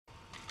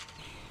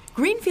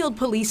Greenfield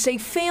police say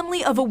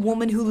family of a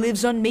woman who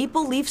lives on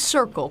Maple Leaf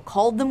Circle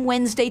called them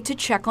Wednesday to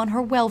check on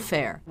her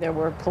welfare. There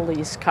were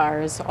police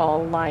cars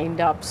all lined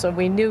up, so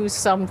we knew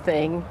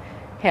something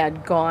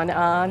had gone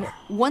on.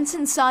 Once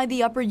inside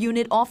the upper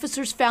unit,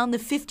 officers found the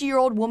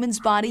 50-year-old woman's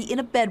body in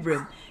a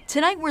bedroom.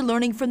 Tonight we're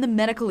learning from the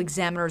medical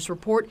examiner's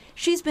report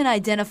she's been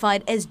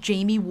identified as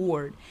Jamie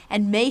Ward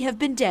and may have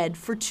been dead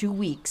for 2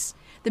 weeks.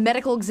 The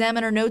medical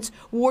examiner notes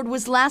Ward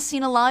was last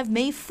seen alive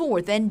May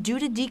 4th, and due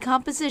to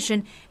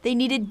decomposition, they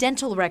needed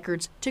dental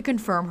records to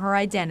confirm her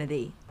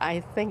identity.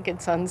 I think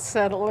it's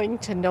unsettling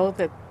to know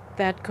that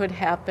that could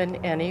happen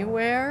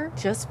anywhere.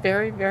 Just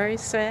very, very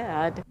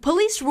sad.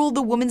 Police ruled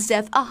the woman's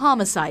death a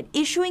homicide,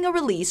 issuing a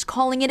release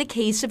calling it a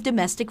case of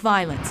domestic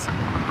violence.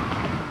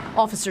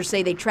 Officers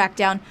say they tracked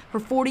down her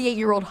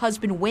 48-year-old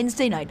husband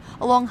Wednesday night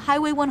along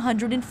Highway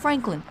 100 in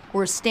Franklin,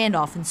 where a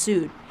standoff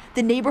ensued.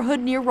 The neighborhood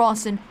near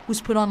Rawson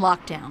was put on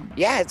lockdown.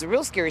 Yeah, it's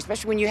real scary,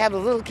 especially when you have the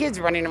little kids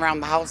running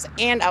around the house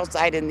and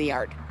outside in the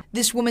yard.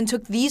 This woman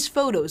took these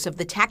photos of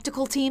the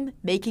tactical team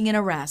making an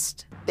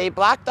arrest. They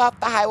blocked off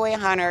the Highway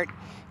 100,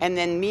 and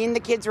then me and the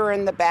kids were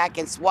in the back,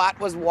 and SWAT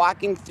was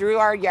walking through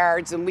our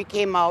yards, and we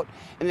came out,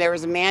 and there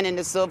was a man in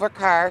a silver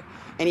car,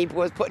 and he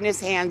was putting his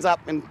hands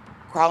up and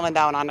crawling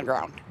down on the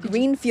ground.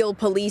 Greenfield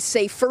police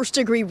say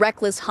first-degree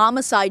reckless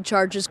homicide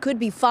charges could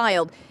be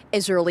filed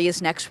as early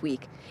as next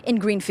week. In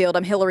Greenfield,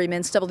 I'm Hillary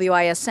Mintz,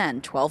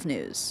 WISN 12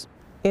 News.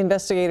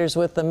 Investigators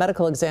with the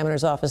medical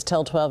examiner's office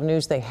tell 12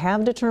 News they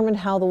have determined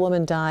how the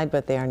woman died,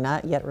 but they are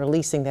not yet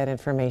releasing that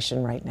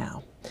information right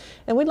now.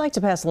 And we'd like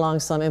to pass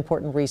along some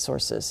important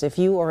resources. If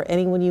you or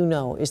anyone you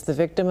know is the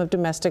victim of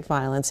domestic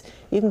violence,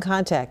 you can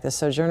contact the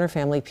Sojourner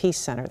Family Peace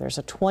Center. There's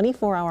a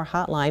 24-hour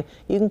hotline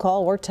you can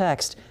call or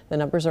text. The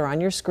numbers are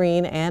on your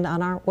screen and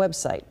on our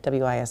website,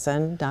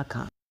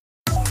 WISN.com.